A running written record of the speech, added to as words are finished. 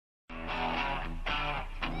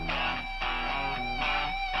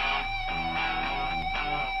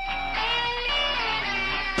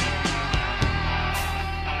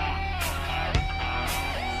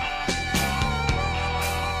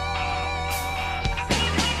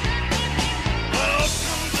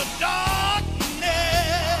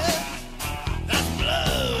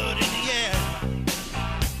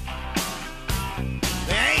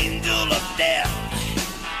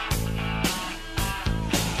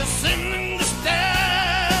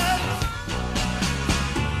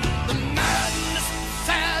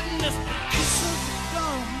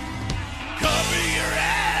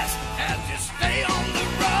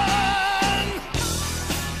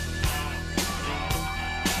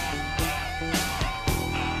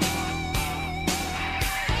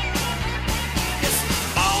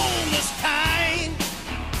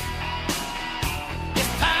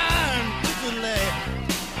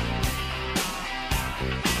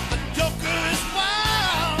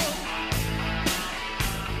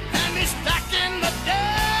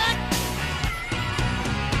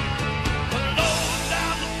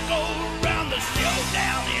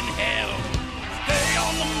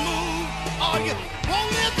Lord, you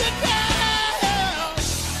won't let me down.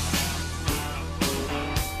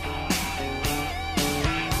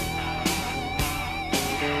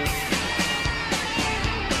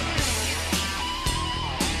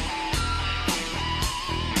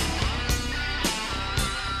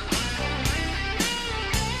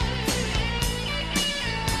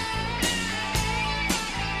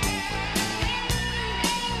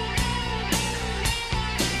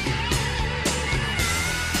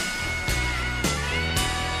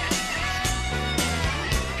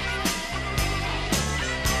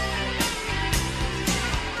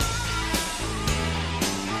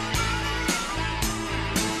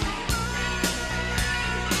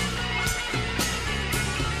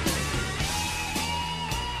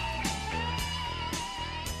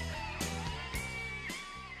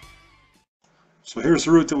 So here's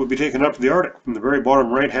the route that we'll be taking up to the Arctic. From the very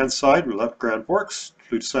bottom right hand side, we left Grand Forks,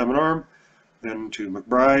 flew to Salmon Arm, then to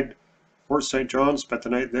McBride, Fort St. John, spent the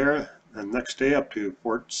night there, and next day up to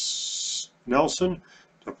Fort Nelson,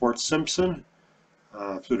 to Fort Simpson,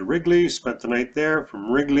 flew to Wrigley, spent the night there,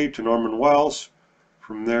 from Wrigley to Norman Wells,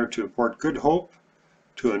 from there to Fort Good Hope,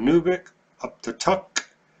 to Inuvik, up to Tuk,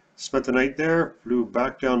 spent the night there, flew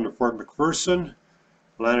back down to Fort McPherson,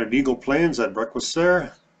 landed at Eagle Plains, had breakfast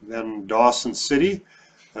there, then Dawson City,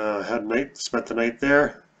 spent the night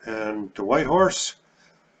there, and to Whitehorse,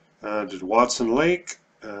 to Watson Lake,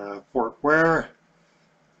 Fort Ware,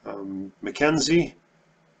 Mackenzie,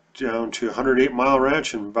 down to 108 Mile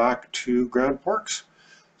Ranch and back to Grand Forks.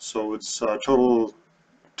 So its total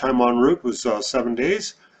time en route was 7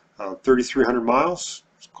 days, 3,300 miles.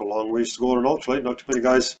 It's a long ways to go on an ultralight. Not too many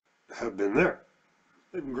guys have been there.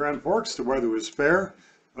 In Grand Forks, the weather was fair.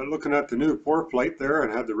 But looking at the new ForeFlight there,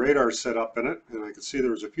 and had the radar set up in it, and I could see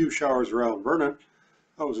there was a few showers around Vernon.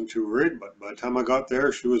 I wasn't too worried, but by the time I got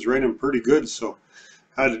there, she was raining pretty good, so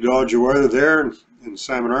I had to dodge the weather there. In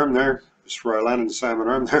Salmon Arm there, just where I landed in Salmon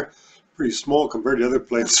Arm there, pretty small compared to other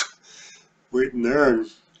planes. Waiting there, and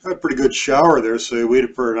I had a pretty good shower there, so I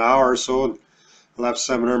waited for an hour or so, and I left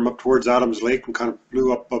Salmon Arm up towards Adams Lake and kind of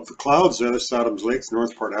flew up above the clouds there. This is Adams Lake, the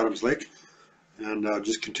north part of Adams Lake. And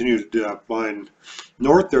just continued flying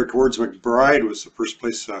north there towards McBride was the first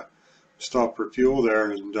place I stopped for fuel there.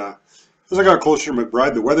 And as I got closer to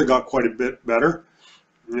McBride, the weather got quite a bit better.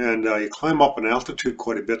 And you climb up in altitude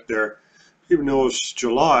quite a bit there. Even though it's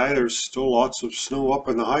July, there's still lots of snow up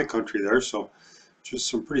in the high country there. So just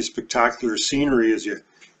some pretty spectacular scenery as you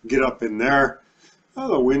get up in there.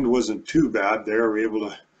 The wind wasn't too bad there. We were able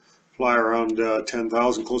to fly around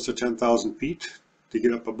 10,000, close to 10,000 feet to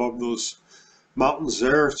get up above those mountains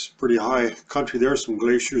there. It's pretty high country there, some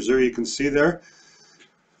glaciers there you can see there.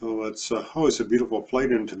 So it's always a beautiful flight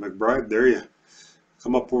into McBride there. You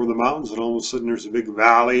come up over the mountains and all of a sudden there's a big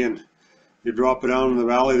valley, and you drop it down in the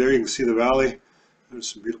valley there. You can see the valley. There's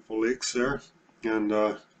some beautiful lakes there, and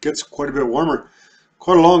it gets quite a bit warmer.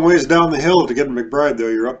 Quite a long ways down the hill to get to McBride though.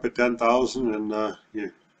 You're up at 10,000 and you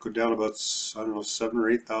go down about, I don't know, 7,000 or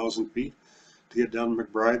 8,000 feet to get down to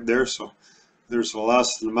McBride there. So there's the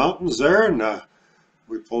last of the mountains there, and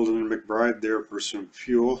we pulled into McBride there for some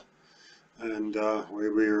fuel, and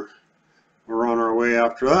we're on our way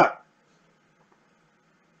after that.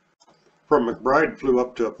 From McBride, flew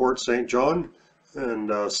up to Fort St. John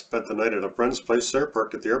and spent the night at a friend's place there,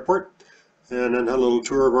 parked at the airport, and then had a little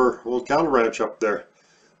tour of our old cattle ranch up there.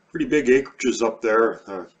 Pretty big acreages up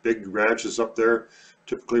there, big ranches up there,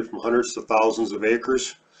 typically from hundreds to thousands of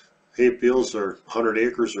acres. Hay fields are 100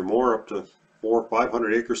 acres or more, up to 400 or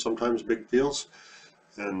 500 acres, sometimes big fields.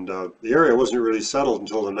 And the area wasn't really settled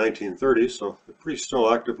until the 1930s, so they're pretty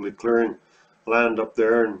still actively clearing land up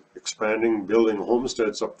there and expanding, building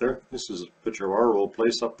homesteads up there. This is a picture of our old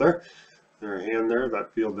place up there. There, a hand there.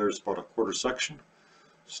 That field there's about a quarter section.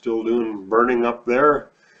 Still doing burning up there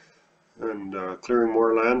and clearing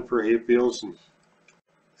more land for hay fields. And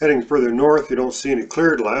heading further north, you don't see any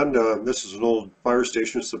cleared land. This is an old fire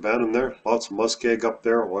station. It's abandoned there. Lots of muskeg up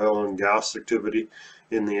there, oil and gas activity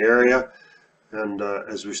in the area. And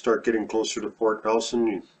as we start getting closer to Fort Nelson,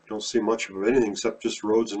 you don't see much of anything except just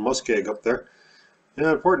roads and muskeg up there. And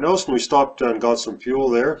at Fort Nelson, we stopped and got some fuel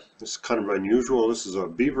there. This is kind of unusual. This is a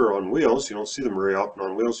beaver on wheels. You don't see them very often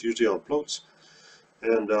on wheels, usually on floats.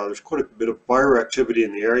 And there's quite a bit of fire activity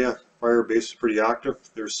in the area. Fire base is pretty active.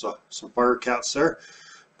 There's some fire cats there,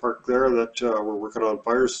 parked there, that were working on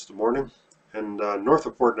fires this morning. And north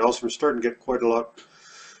of Fort Nelson, we're starting to get quite a lot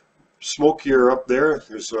smokier up there.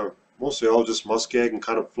 There's mostly all just muskeg and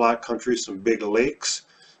kind of flat country, some big lakes,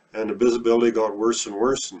 and the visibility got worse and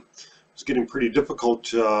worse, and it's getting pretty difficult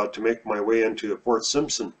to make my way into Fort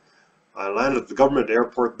Simpson I landed at the government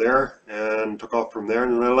airport there and took off from there,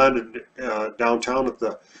 and then I landed downtown at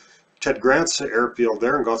the Ted Grant's airfield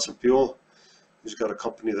there and got some fuel. He's got a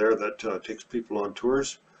company there that takes people on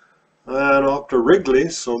tours. And off to Wrigley.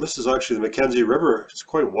 So this is actually the Mackenzie River. It's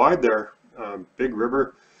quite wide there, big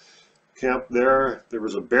river. Camped there. There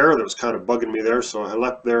was a bear that was kind of bugging me there, so I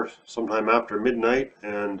left there sometime after midnight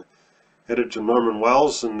and headed to Norman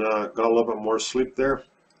Wells and got a little bit more sleep there.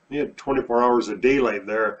 We had 24 hours of daylight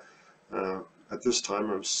there at this time.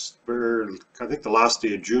 It was I think the last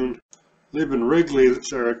day of June. Leaving Wrigley,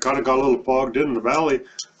 there kind of got a little fogged in the valley.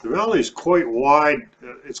 The valley is quite wide.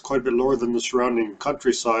 It's quite a bit lower than the surrounding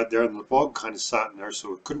countryside there, and the fog kind of sat in there,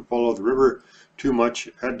 so it couldn't follow the river too much.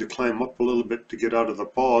 It had to climb up a little bit to get out of the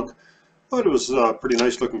fog, but it was a pretty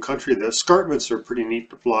nice looking country. The escarpments are pretty neat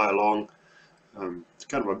to fly along. It's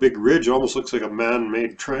kind of a big ridge. It almost looks like a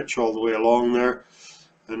man-made trench all the way along there.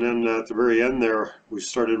 And then at the very end there, we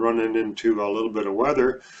started running into a little bit of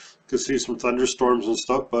weather. Could see some thunderstorms and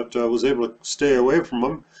stuff, but was able to stay away from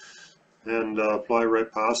them and fly right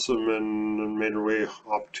past them and made our way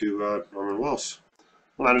up to Norman Wells.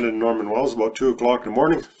 Landed in Norman Wells about 2 o'clock in the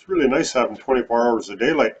morning. It's really nice having 24 hours of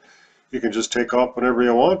daylight. You can just take off whenever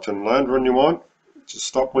you want and land when you want. Just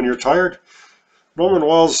stop when you're tired. Norman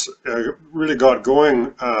Wells really got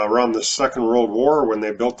going around the Second World War when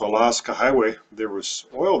they built the Alaska Highway. There was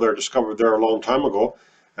oil there discovered there a long time ago,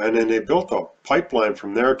 and then they built a pipeline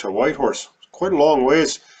from there to Whitehorse. Quite a long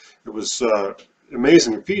ways. It was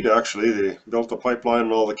amazing feat actually. They built a pipeline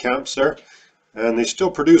in all the camps there, and they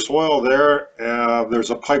still produce oil there.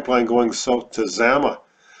 There's a pipeline going south to Zama.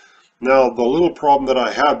 Now the little problem that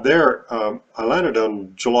I had there, I landed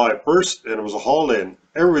on July 1st and it was a holiday and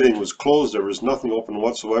everything was closed. There was nothing open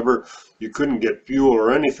whatsoever. You couldn't get fuel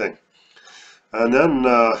or anything. And then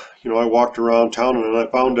you know, I walked around town and I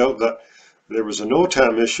found out that there was a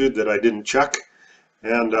NOTAM issued that I didn't check,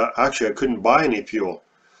 and actually I couldn't buy any fuel.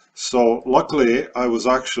 So luckily I was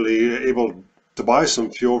actually able to buy some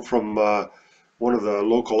fuel from one of the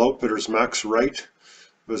local outfitters, Max Wright.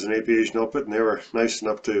 It was an aviation outfit, and they were nice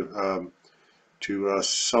enough to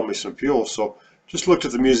sell me some fuel. So just looked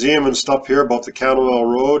at the museum and stuff here about the Canwell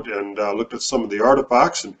Road, and looked at some of the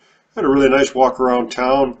artifacts, and had a really nice walk around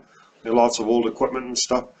town. There lots of old equipment and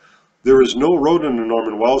stuff. There is no road into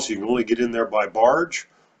Norman Wells. You can only get in there by barge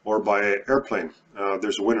or by airplane.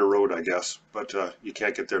 There's a winter road, I guess, but you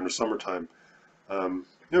can't get there in the summertime.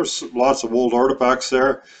 There's lots of old artifacts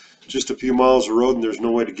there. Just a few miles of road, and there's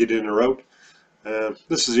no way to get in or out.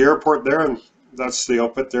 This is the airport there, and that's the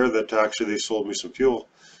outfit there that actually they sold me some fuel.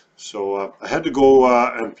 So I had to go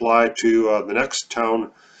and fly to the next town,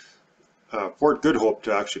 Fort Good Hope,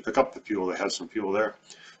 to actually pick up the fuel. They had some fuel there.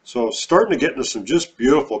 So starting to get into some just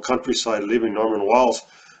beautiful countryside leaving Norman Wells.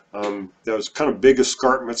 There was kind of big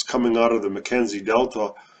escarpments coming out of the Mackenzie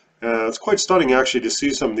Delta. It's quite stunning actually to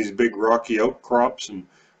see some of these big rocky outcrops, and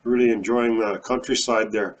really enjoying the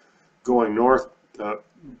countryside there going north.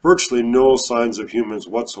 Virtually no signs of humans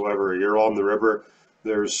whatsoever. You're on the river.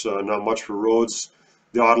 There's not much for roads.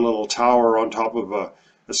 The odd little tower on top of a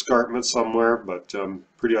escarpment somewhere, but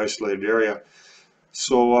pretty isolated area.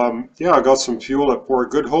 So yeah, I got some fuel at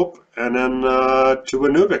Fort Good Hope, and then to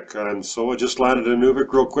Inuvik, and so I just landed in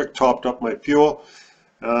Inuvik real quick, topped up my fuel.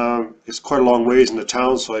 It's quite a long ways into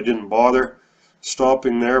town, so I didn't bother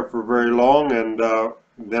stopping there for very long, and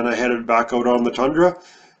then I headed back out on the tundra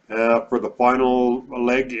for the final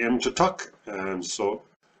leg into Tuk. And so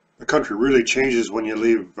the country really changes when you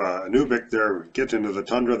leave Inuvik there, get into the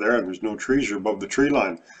tundra there, and there's no trees, you're above the tree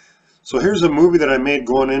line. So here's a movie that I made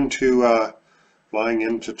going into flying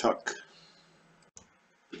into Tuk.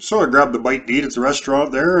 So I grabbed the bite to eat at the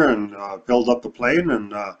restaurant there and filled up the plane,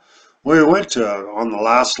 and away we went on the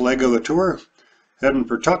last leg of the tour, heading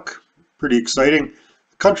for Tuk. Pretty exciting.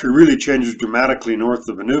 The country really changes dramatically north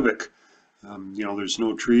of Inuvik. You know, there's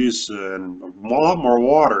no trees and a lot more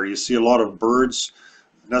water. You see a lot of birds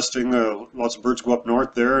nesting. Lots of birds go up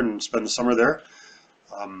north there and spend the summer there.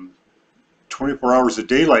 24 hours of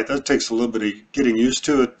daylight, that takes a little bit of getting used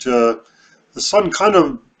to it. The sun kind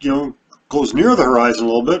of, you know, goes near the horizon a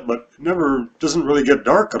little bit, but it never doesn't really get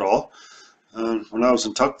dark at all. When I was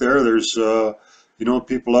in Tuk there, there's you know,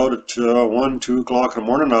 people out at 1, 2 o'clock in the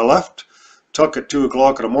morning. I left Tuk at 2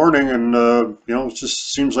 o'clock in the morning, and you know, it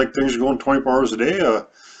just seems like things are going 24 hours a day.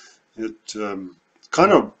 It's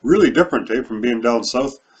kind of really different, from being down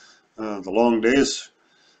south. The long days,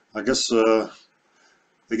 I guess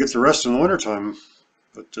they get the rest in the wintertime.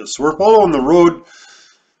 But so we're following the road.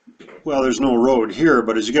 Well, there's no road here,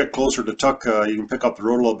 but as you get closer to Tuk, you can pick up the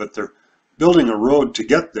road a little bit. They're building a road to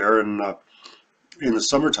get there, and in the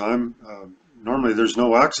summertime, normally there's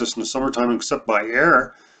no access in the summertime except by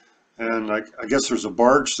air, and I guess there's a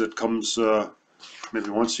barge that comes maybe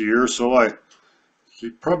once a year or so.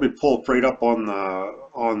 You probably pull freight up on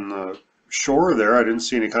the shore there. I didn't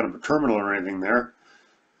see any kind of a terminal or anything there.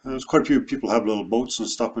 There's quite a few people have little boats and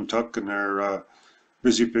stuff in Tuck, and they're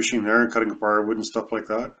busy fishing there and cutting firewood and stuff like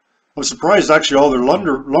that. I'm surprised actually all their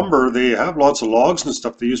lumber, they have lots of logs and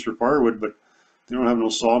stuff they use for firewood, but they don't have no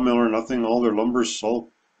sawmill or nothing. All their lumber's all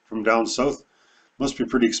from down south. Must be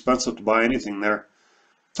pretty expensive to buy anything there.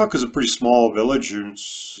 Tuck is a pretty small village, and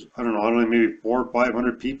I don't know, maybe 400 or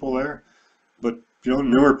 500 people there. But you know,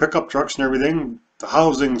 newer pickup trucks and everything. The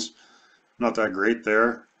housing's not that great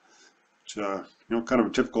there. It's, you know, kind of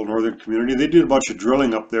a typical northern community. They did a bunch of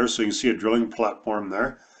drilling up there, so you can see a drilling platform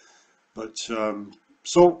there. But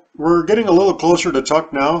so we're getting a little closer to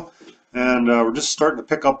Tuck now, and we're just starting to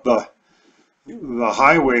pick up the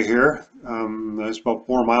highway here. It's about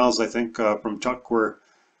 4 miles, I think, from Tuck where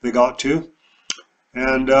they got to.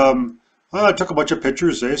 And I took a bunch of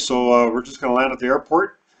pictures, so we're just going to land at the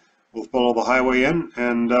airport. We'll follow the highway in,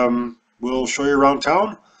 and we'll show you around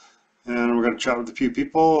town. And we're going to chat with a few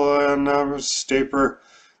people and stay for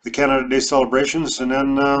the Canada Day celebrations, and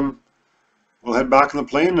then we'll head back in the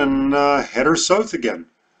plane and head her south again.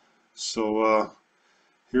 So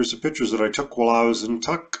here's the pictures that I took while I was in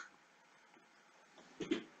Tuck.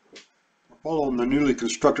 We're following the newly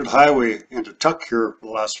constructed highway into Tuck here for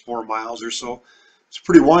the last 4 miles or so. It's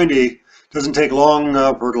pretty windy. It doesn't take long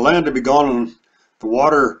for the land to be gone, and the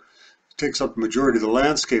water takes up the majority of the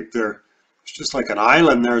landscape there. It's just like an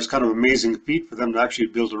island there. It's kind of an amazing feat for them to actually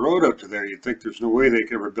build a road out to there. You'd think there's no way they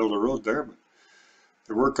could ever build a road there, but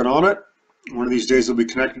they're working on it. One of these days they'll be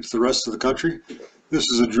connected to the rest of the country. This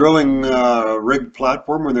is a drilling rig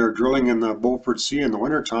platform where they're drilling in the Beaufort Sea in the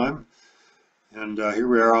wintertime. And here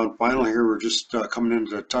we are on final here. We're just coming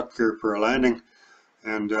into Tuck here for a landing.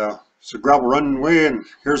 And it's a gravel runway, and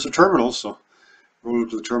here's the terminal. So roll up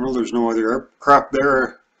to the terminal. There's no other aircraft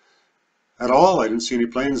there at all. I didn't see any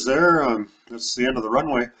planes there. That's the end of the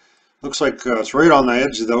runway. Looks like it's right on the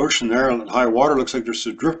edge of the ocean there at high water. Looks like there's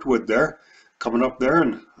some driftwood there coming up there,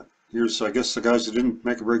 and here's, I guess, the guys that didn't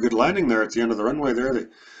make a very good landing there at the end of the runway there. A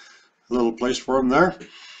little place for them there.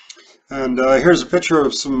 And here's a picture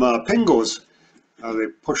of some pingos. They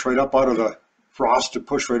push right up out of the frost to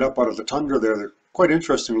push right up out of the tundra there. They're quite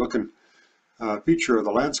interesting looking feature of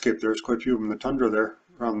the landscape there. There's quite a few of them in the tundra there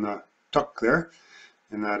around the Tuck there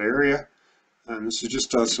in that area. And this is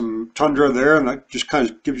just some tundra there, and that just kind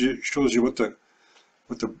of shows you what the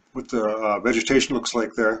vegetation looks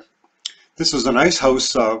like there. This is an ice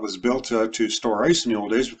house. Was built to store ice in the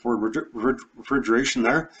old days before refrigeration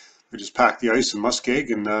there. They just packed the ice in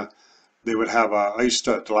muskeg, and they would have ice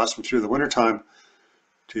to last them through the wintertime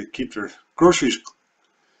to keep their groceries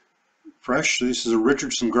fresh. This is a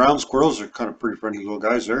Richardson ground squirrels. They're kind of pretty friendly little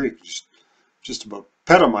guys there. You can just about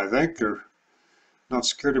pet them, I think. They're not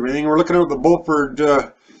scared of anything. We're looking out the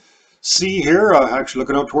Beaufort Sea here, actually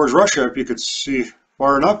looking out towards Russia, if you could see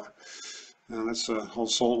far enough. That's all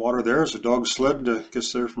salt water there. There's a dog sled, I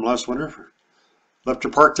guess, there from last winter. Left her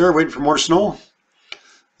parked there, waiting for more snow.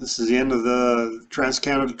 This is the end of the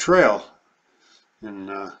Trans-Canada Trail in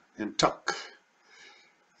Tuck.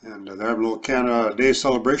 And they're having a little Canada Day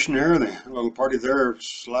celebration there. They had a little party there.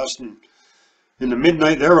 It's lasting in the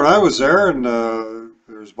midnight there when I was there, and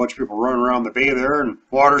there's a bunch of people running around the bay there and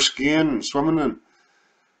water skiing and swimming and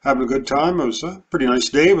having a good time. It was a pretty nice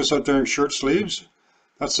day. I was out there in shirt sleeves.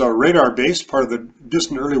 That's a radar base, part of the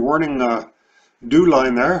distant early warning dew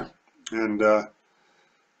line there. And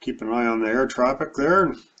keep an eye on the air traffic there.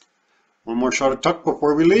 And one more shot of Tuck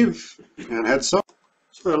before we leave and head south.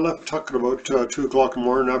 So I left Tuck at about 2 o'clock in the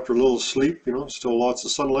morning after a little sleep, you know, still lots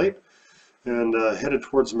of sunlight, and headed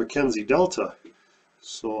towards the Mackenzie Delta.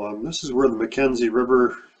 So this is where the Mackenzie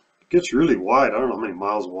River gets really wide. I don't know how many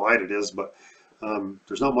miles wide it is, but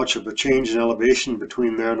there's not much of a change in elevation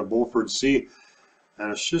between there and the Beaufort Sea.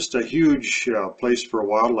 And it's just a huge place for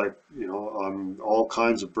wildlife, you know, all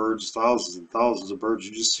kinds of birds, thousands and thousands of birds.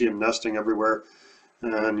 You just see them nesting everywhere.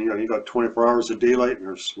 And, you know, you got 24 hours of daylight, and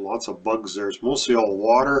there's lots of bugs there. It's mostly all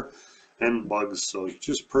water and bugs, so it's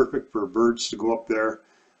just perfect for birds to go up there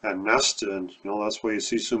and nest. And, you know, that's why you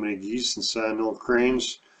see so many geese and sandhill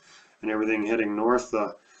cranes and everything heading north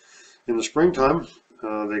in the springtime.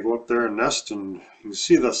 They go up there and nest, and you can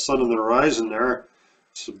see the sun on the horizon there.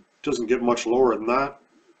 So doesn't get much lower than that.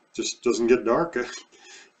 Just doesn't get dark.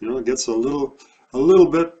 You know, it gets a little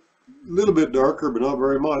bit darker, but not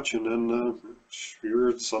very much, and then you're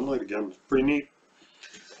at sunlight again. It's pretty neat.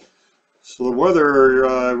 So the weather,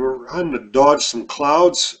 we're having to dodge some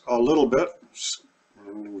clouds a little bit.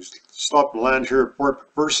 And we stopped and landed here at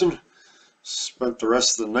Port McPherson. Spent the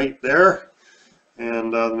rest of the night there.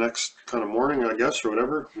 And the next kind of morning, I guess, or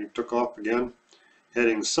whatever, we took off again,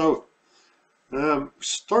 heading south.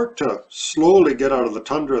 Start to slowly get out of the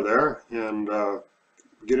tundra there and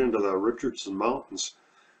get into the Richardson Mountains.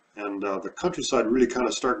 And the countryside really kind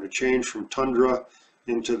of starting to change from tundra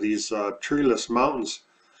into these treeless mountains.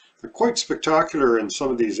 They're quite spectacular in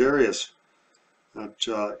some of these areas. At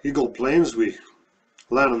Eagle Plains, we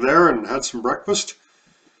landed there and had some breakfast.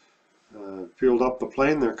 Fueled up the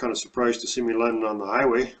plane. They're kind of surprised to see me landing on the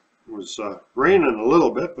highway. It was raining a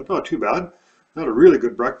little bit, but not too bad. Had a really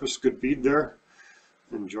good breakfast, good feed there.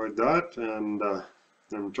 Enjoyed that, and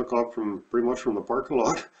then took off from pretty much from the parking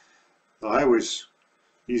lot. The highway's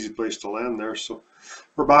easy place to land there. So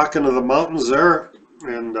we're back into the mountains there,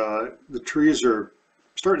 and the trees are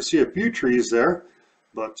starting to see a few trees there,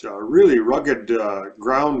 but really rugged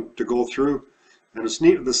ground to go through. And it's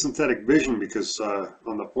neat with the synthetic vision because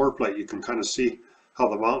on the ForeFlight you can kind of see how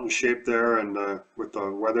the mountain's shaped there, and with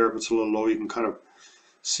the weather, if it's a little low, you can kind of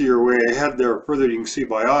see your way ahead there further than you can see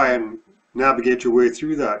by eye and navigate your way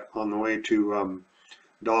through that on the way to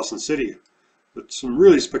Dawson City. But some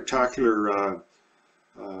really spectacular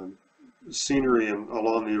scenery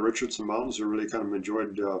along the Richardson Mountains. I really kind of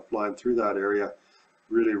enjoyed flying through that area.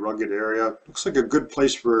 Really rugged area. Looks like a good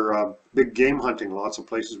place for big game hunting. Lots of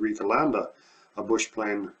places where you can land a bush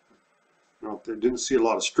plane. You know, they didn't see a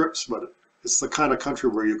lot of strips, but it's the kind of country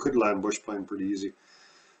where you could land bush plane pretty easy.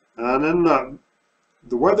 And then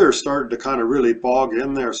the weather started to kind of really bog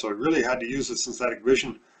in there, so I really had to use the synthetic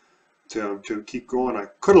vision to keep going. I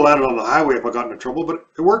could have landed on the highway if I got into trouble, but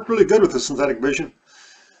it worked really good with the synthetic vision.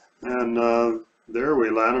 And there we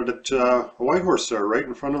landed at a Whitehorse there, right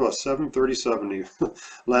in front of us, 737. He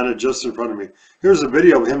landed just in front of me. Here's a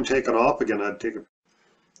video of him taking off again. I'd take it.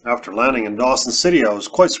 After landing in Dawson City, I was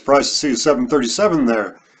quite surprised to see the 737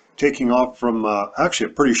 there taking off from actually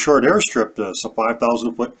a pretty short airstrip. It's a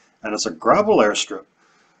 5,000 foot, and it's a gravel airstrip.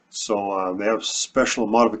 So they have special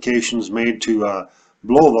modifications made to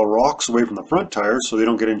blow the rocks away from the front tires so they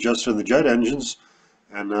don't get ingested in the jet engines.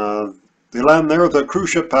 And they land there with the cruise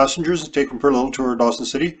ship passengers and take them for a little tour of Dawson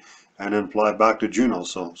City and then fly back to Juneau.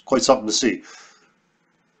 So it's quite something to see.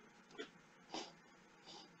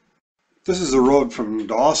 This is the road from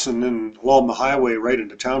Dawson and along the highway right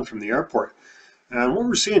into town from the airport. And what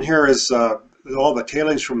we're seeing here is all the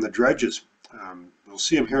tailings from the dredges. We'll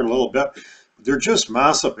see them here in a little bit. They're just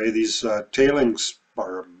massive. These tailings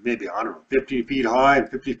are maybe, I don't know, 50 feet high and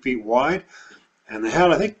 50 feet wide. And they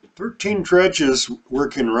had, I think, 13 dredges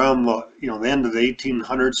working around the, the end of the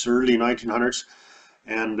 1800s, early 1900s.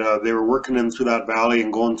 And they were working in through that valley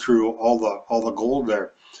and going through all the gold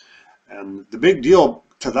there. And the big deal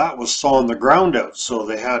to that was sawing the ground out. So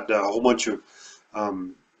they had a whole bunch of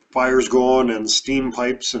fires going and steam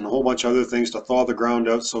pipes and a whole bunch of other things to thaw the ground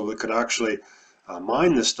out so they could actually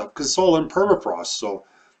mine this stuff, because it's all in permafrost. So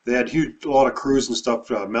they had a lot of crews and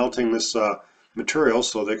stuff melting this material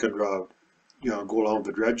so they could go along with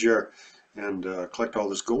the dredge here and collect all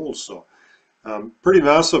this gold. So pretty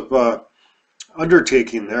massive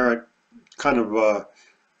undertaking there. It kind of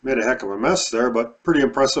made a heck of a mess there, but pretty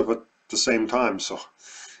impressive at the same time. So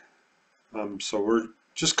so we're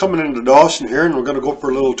just coming into Dawson here, and we're going to go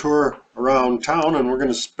for a little tour around town, and we're going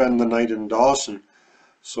to spend the night in Dawson.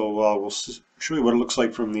 So we'll show you what it looks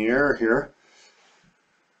like from the air here.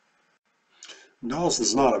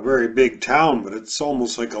 Dawson's not a very big town, but it's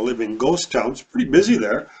almost like a living ghost town. It's pretty busy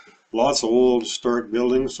there. Lots of old historic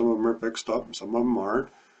buildings. Some of them are fixed up, some of them aren't.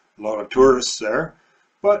 A lot of tourists there,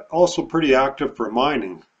 but also pretty active for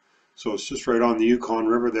mining. So it's just right on the Yukon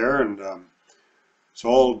River there, and it's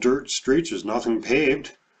all dirt streets. There's nothing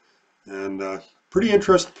paved, and pretty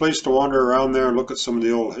interesting place to wander around there and look at some of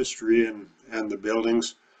the old history and the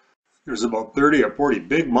buildings. There's about 30 or 40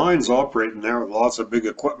 big mines operating there with lots of big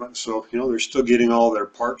equipment. So, they're still getting all their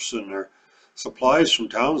parts and their supplies from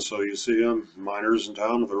town. So you see miners in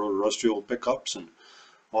town with their old rusty old pickups and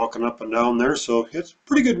walking up and down there. So it's a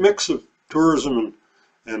pretty good mix of tourism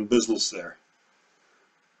and business there.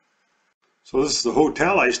 So this is the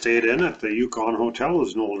hotel I stayed in at the Yukon Hotel.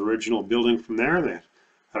 There's an old original building from there. They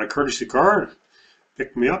had a courtesy car,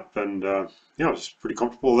 picked me up, and it was pretty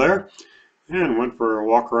comfortable there. And went for a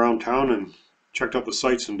walk around town and checked out the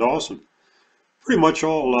sights in Dawson. Pretty much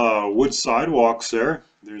all wood sidewalks there.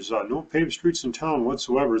 There's no paved streets in town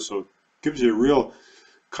whatsoever, so it gives you a real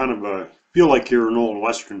kind of a feel like you're in an old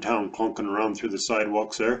western town clunking around through the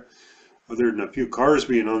sidewalks there. Other than a few cars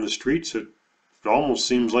being on the streets, it almost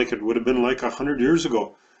seems like it would have been like 100 years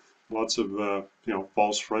ago. Lots of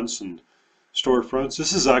false fronts and storefronts.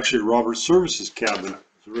 This is actually Robert Service's cabinet,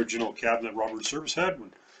 the original cabinet Robert Service had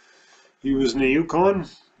when he was in the Yukon.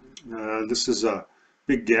 This is a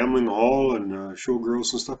big gambling hall and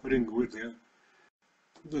showgirls and stuff. I didn't go with that.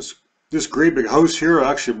 This great big house here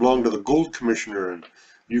actually belonged to the gold commissioner in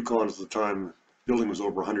Yukon at the time. The building was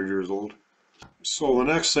over 100 years old. So the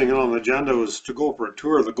next thing on the agenda was to go for a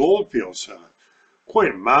tour of the gold fields.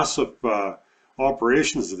 Quite massive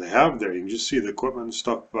operations that they have there. You can just see the equipment and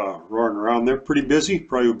stuff roaring around. They're pretty busy,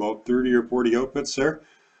 probably about 30 or 40 outfits there.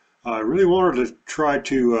 I really wanted to try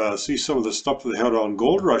to see some of the stuff that they had on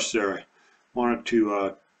Gold Rush there. I wanted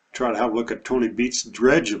to try to have a look at Tony Beat's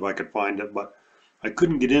dredge if I could find it, but I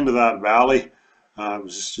couldn't get into that valley. It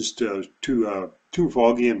was just too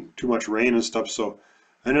foggy and too much rain and stuff, so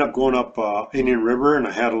I ended up going up Indian River, and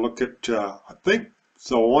I had a look at, I think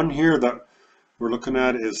the one here that we're looking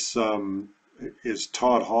at is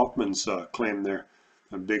Todd Hoffman's claim there,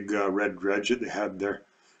 a big red dredge that they had there.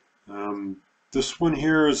 This one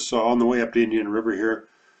here is on the way up to Indian River here.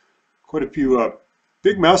 Quite a few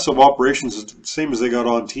big massive operations, same as they got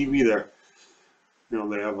on TV there. You know,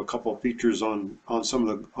 they have a couple of features on some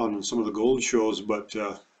of the gold shows, but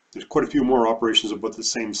there's quite a few more operations about the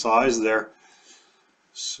same size there.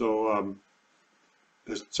 So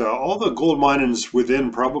it's all the gold mining's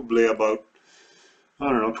within probably about, I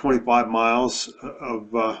don't know, 25 miles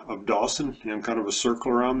of Dawson, and kind of a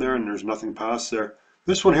circle around there, and there's nothing past there.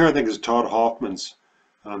 This one here I think is Todd Hoffman's,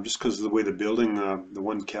 just because of the way the building, the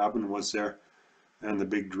one cabin was there, and the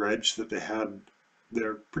big dredge that they had.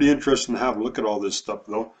 They're pretty interesting to have a look at all this stuff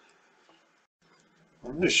though.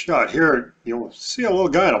 On this shot here, you'll see a little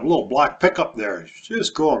guy in a little black pickup there. He's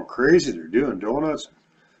just going crazy. They're doing donuts.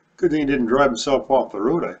 Good thing he didn't drive himself off the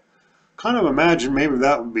road. I kind of imagine maybe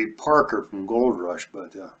that would be Parker from Gold Rush,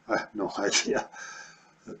 but I have no idea.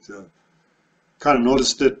 But, kind of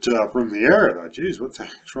noticed it from the air. I thought, geez, what the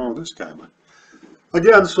heck's wrong with this guy? But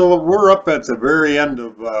again, so we're up at the very end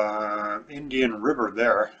of Indian River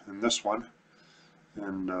there in this one.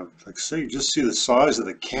 And like I say, just see the size of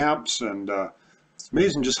the camps, and it's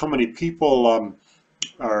amazing just how many people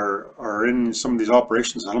are in some of these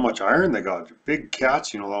operations and how much iron they got. Big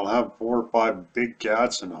cats, you know, they'll have 4 or 5 big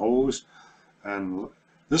cats and hose. And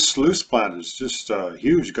this sluice plant is just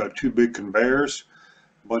huge. Got 2 big conveyors,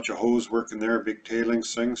 a bunch of hose working there, big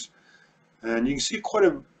tailings things. And you can see quite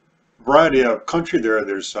a variety of country there.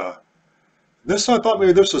 There's this, I thought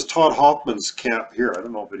maybe this was Todd Hoffman's camp here. I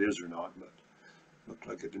don't know if it is or not, but looked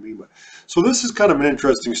like it to me. But so this is kind of an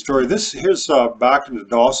interesting story. This here's back into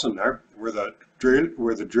Dawson there, where the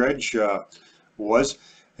dredge was,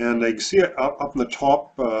 and you can see it up in the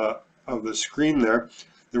top of the screen there.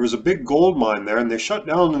 There was a big gold mine there, and they shut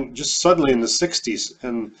down just suddenly in the 60s.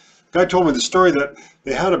 And the guy told me the story that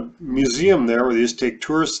they had a museum there where they used to take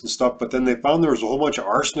tourists and stuff, but then they found there was a whole bunch of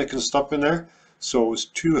arsenic and stuff in there, so it was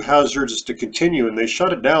too hazardous to continue, and they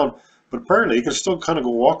shut it down. But apparently you can still kind of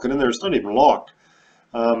go walking in there. It's not even locked.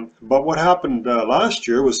 But what happened last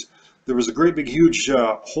year was there was a great big huge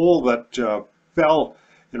hole that fell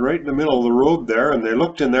right in the middle of the road there, and they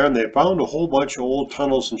looked in there and they found a whole bunch of old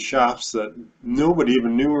tunnels and shafts that nobody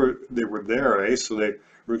even knew they were there, eh? So they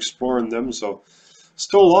were exploring them. So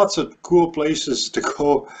still lots of cool places to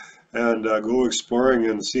go and go exploring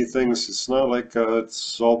and see things. It's not like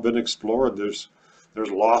it's all been explored. There's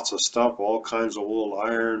lots of stuff, all kinds of old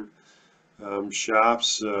iron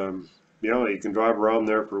shafts. You know, you can drive around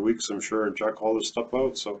there for weeks, I'm sure, and check all this stuff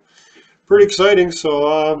out. So pretty exciting.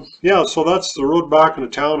 So yeah, so that's the road back into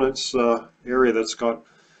town. It's area that's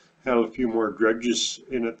had a few more dredges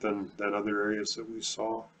in it than other areas that we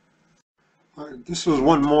saw. This was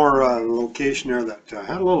one more location there that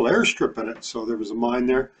had a little airstrip in it. So there was a mine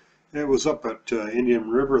there. It was up at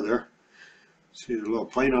Indian River there. See a little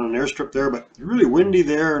plane on an airstrip there, but really windy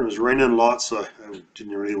there, and it was raining lots. So I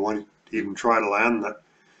didn't really want to even try to land that.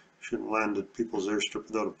 Shouldn't land at people's airstrip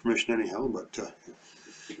without a permission anyhow, but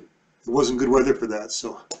it wasn't good weather for that.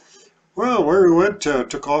 So, well, where we went,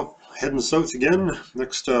 took off heading south again.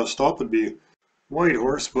 Next stop would be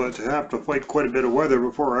Whitehorse, but I have to fight quite a bit of weather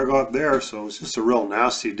before I got there, so it was just a real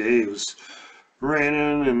nasty day. It was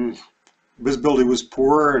raining and visibility was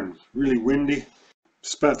poor and really windy.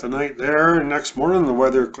 Spent the night there, and next morning the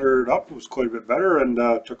weather cleared up. It was quite a bit better, and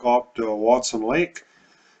took off to Watson Lake.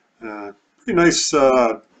 Pretty nice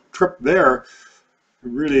trip there.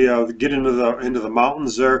 Really get into the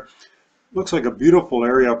mountains there. Looks like a beautiful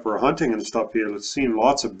area for hunting and stuff here. It's seen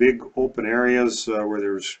lots of big open areas where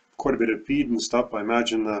there's quite a bit of feed and stuff. I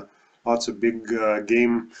imagine lots of big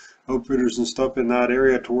game outfitters and stuff in that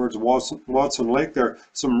area towards Watson Lake. There are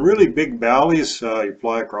some really big valleys you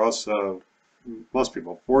fly across. Must be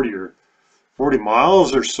about 40 or 40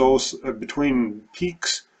 miles or so between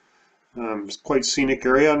peaks. It's quite scenic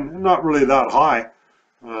area and not really that high.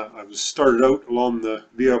 I was started out along the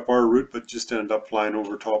VFR route, but just ended up flying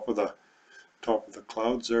over top of the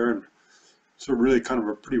clouds there, and so really kind of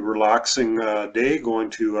a pretty relaxing day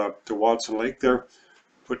going to Watson Lake there.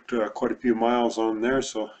 Put quite a few miles on there.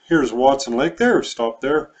 So here's Watson Lake there. Stopped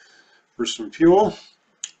there for some fuel,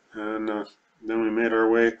 and then we made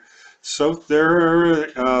our way south there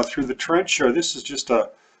through the trench. This is just a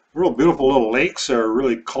real beautiful little lakes. Are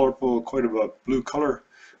really colorful, quite of a blue color.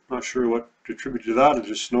 Not sure what to attribute to that. It's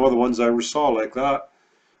just no other ones I ever saw like that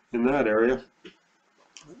in that area.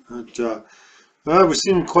 But we've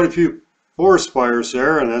seen quite a few forest fires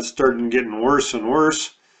there, and that's starting getting worse and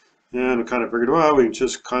worse. And I kind of figured, well, we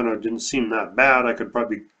just kind of didn't seem that bad. I could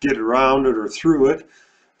probably get around it or through it.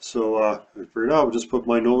 So I figured, I'll just put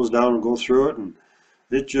my nose down and go through it. And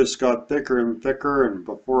it just got thicker and thicker. And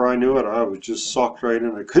before I knew it, I was just sucked right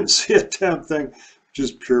in. I couldn't see a damn thing,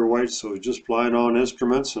 just pure white. So just flying on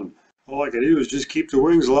instruments. And all I could do was just keep the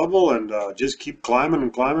wings level and just keep climbing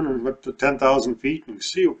and climbing and up to 10,000 feet. And you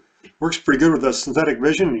see, it works pretty good with that synthetic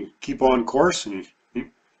vision. You keep on course and you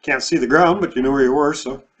can't see the ground, but you know where you were,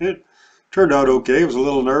 so it turned out okay. I was a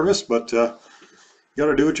little nervous, but you got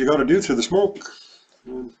to do what you got to do through the smoke.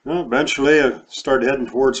 And, well, eventually, I started heading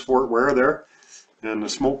towards Fort Ware there, and the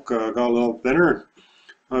smoke got a little thinner.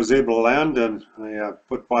 I was able to land, and I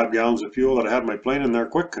put 5 gallons of fuel that I had in my plane in there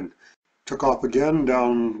quick, and took off again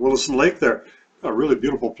down Williston Lake there. A really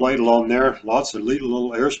beautiful flight along there. Lots of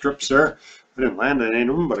little airstrips there. I didn't land at any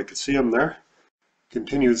of them, but I could see them there.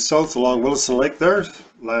 Continued south along Williston Lake there,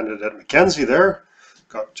 landed at Mackenzie there,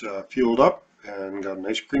 got fueled up and got an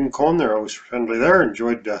ice cream cone there. I was friendly there,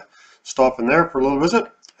 enjoyed stopping there for a little visit,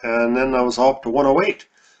 and then I was off to 108.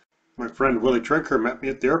 My friend Willie Trinker met me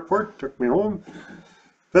at the airport, took me home,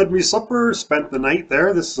 fed me supper, spent the night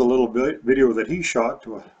there. This is a little video that he shot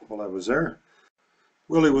while I was there.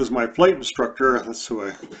 Willie was my flight instructor. That's who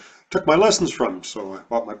I took my lessons from, so I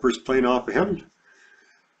bought my first plane off of him.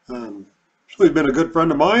 So he's been a good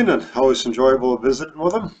friend of mine, and always enjoyable visiting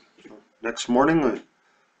with him. So next morning I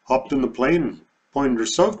hopped in the plane and pointed her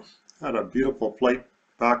south. Had a beautiful flight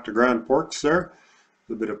back to Grand Forks there.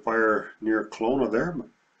 A bit of fire near Kelowna there, but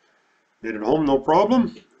made it home no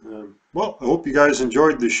problem. Well, I hope you guys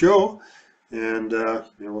enjoyed the show, and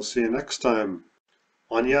we'll see you next time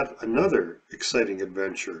on yet another exciting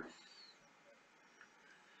adventure.